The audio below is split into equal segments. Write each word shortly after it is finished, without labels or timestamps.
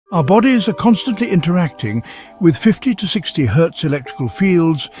Our bodies are constantly interacting with 50 to 60 Hz electrical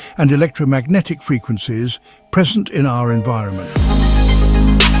fields and electromagnetic frequencies present in our environment.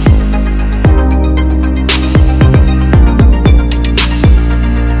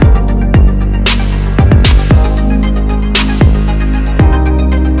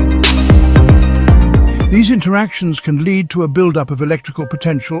 These interactions can lead to a buildup of electrical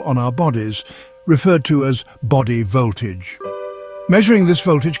potential on our bodies, referred to as body voltage. Measuring this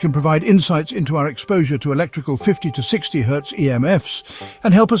voltage can provide insights into our exposure to electrical 50 to 60 Hz EMFs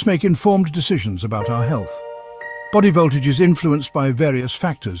and help us make informed decisions about our health. Body voltage is influenced by various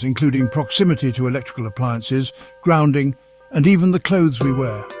factors, including proximity to electrical appliances, grounding, and even the clothes we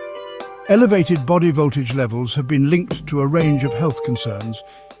wear. Elevated body voltage levels have been linked to a range of health concerns,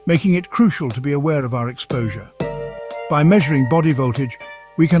 making it crucial to be aware of our exposure. By measuring body voltage,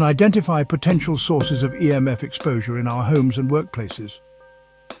 we can identify potential sources of EMF exposure in our homes and workplaces.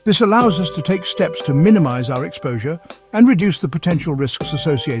 This allows us to take steps to minimize our exposure and reduce the potential risks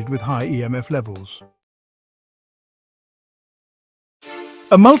associated with high EMF levels.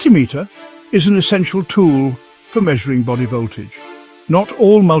 A multimeter is an essential tool for measuring body voltage. Not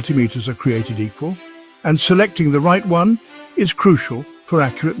all multimeters are created equal, and selecting the right one is crucial for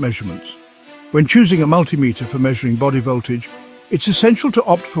accurate measurements. When choosing a multimeter for measuring body voltage, it's essential to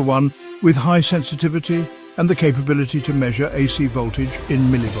opt for one with high sensitivity and the capability to measure AC voltage in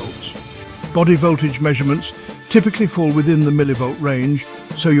millivolts. Body voltage measurements typically fall within the millivolt range,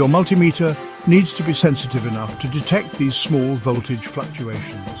 so your multimeter needs to be sensitive enough to detect these small voltage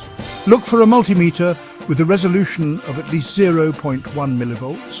fluctuations. Look for a multimeter with a resolution of at least 0.1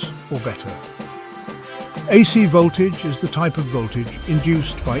 millivolts or better. AC voltage is the type of voltage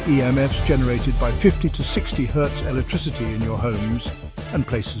induced by EMFs generated by 50 to 60 Hz electricity in your homes and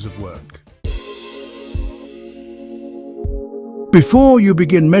places of work. Before you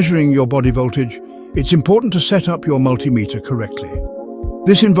begin measuring your body voltage, it's important to set up your multimeter correctly.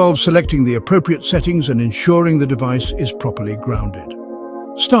 This involves selecting the appropriate settings and ensuring the device is properly grounded.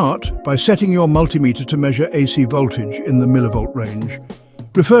 Start by setting your multimeter to measure AC voltage in the millivolt range.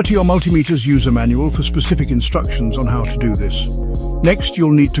 Refer to your multimeter's user manual for specific instructions on how to do this. Next,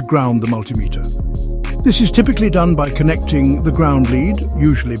 you'll need to ground the multimeter. This is typically done by connecting the ground lead,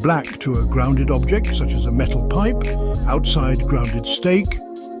 usually black, to a grounded object such as a metal pipe, outside grounded stake,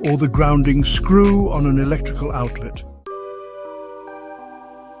 or the grounding screw on an electrical outlet.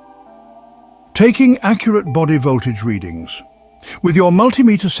 Taking accurate body voltage readings. With your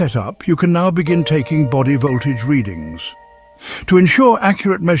multimeter set up, you can now begin taking body voltage readings. To ensure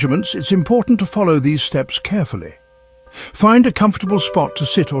accurate measurements, it's important to follow these steps carefully. Find a comfortable spot to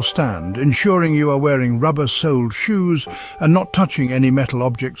sit or stand, ensuring you are wearing rubber-soled shoes and not touching any metal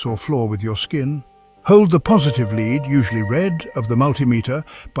objects or floor with your skin. Hold the positive lead, usually red, of the multimeter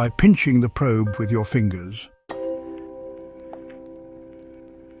by pinching the probe with your fingers.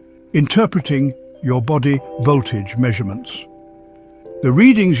 Interpreting your body voltage measurements. The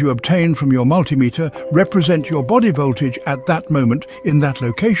readings you obtain from your multimeter represent your body voltage at that moment, in that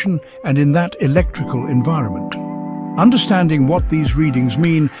location, and in that electrical environment. Understanding what these readings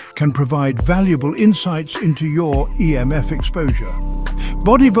mean can provide valuable insights into your EMF exposure.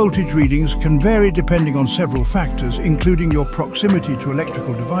 Body voltage readings can vary depending on several factors, including your proximity to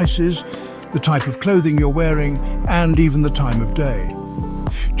electrical devices, the type of clothing you're wearing, and even the time of day.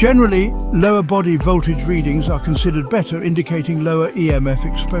 Generally, lower body voltage readings are considered better, indicating lower EMF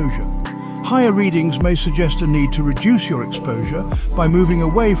exposure. Higher readings may suggest a need to reduce your exposure by moving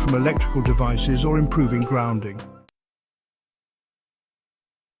away from electrical devices or improving grounding.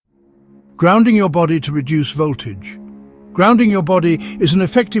 Grounding your body to reduce voltage. Grounding your body is an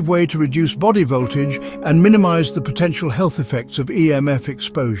effective way to reduce body voltage and minimize the potential health effects of EMF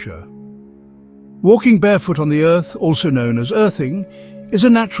exposure. Walking barefoot on the earth, also known as earthing, is a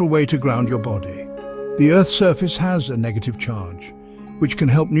natural way to ground your body. The Earth's surface has a negative charge, which can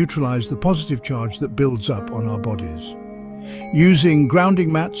help neutralize the positive charge that builds up on our bodies. Using grounding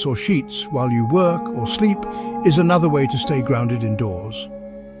mats or sheets while you work or sleep is another way to stay grounded indoors.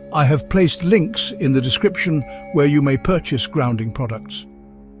 I have placed links in the description where you may purchase grounding products.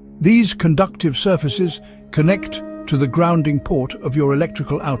 These conductive surfaces connect to the grounding port of your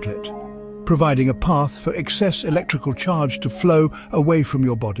electrical outlet, providing a path for excess electrical charge to flow away from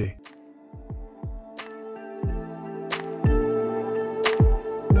your body.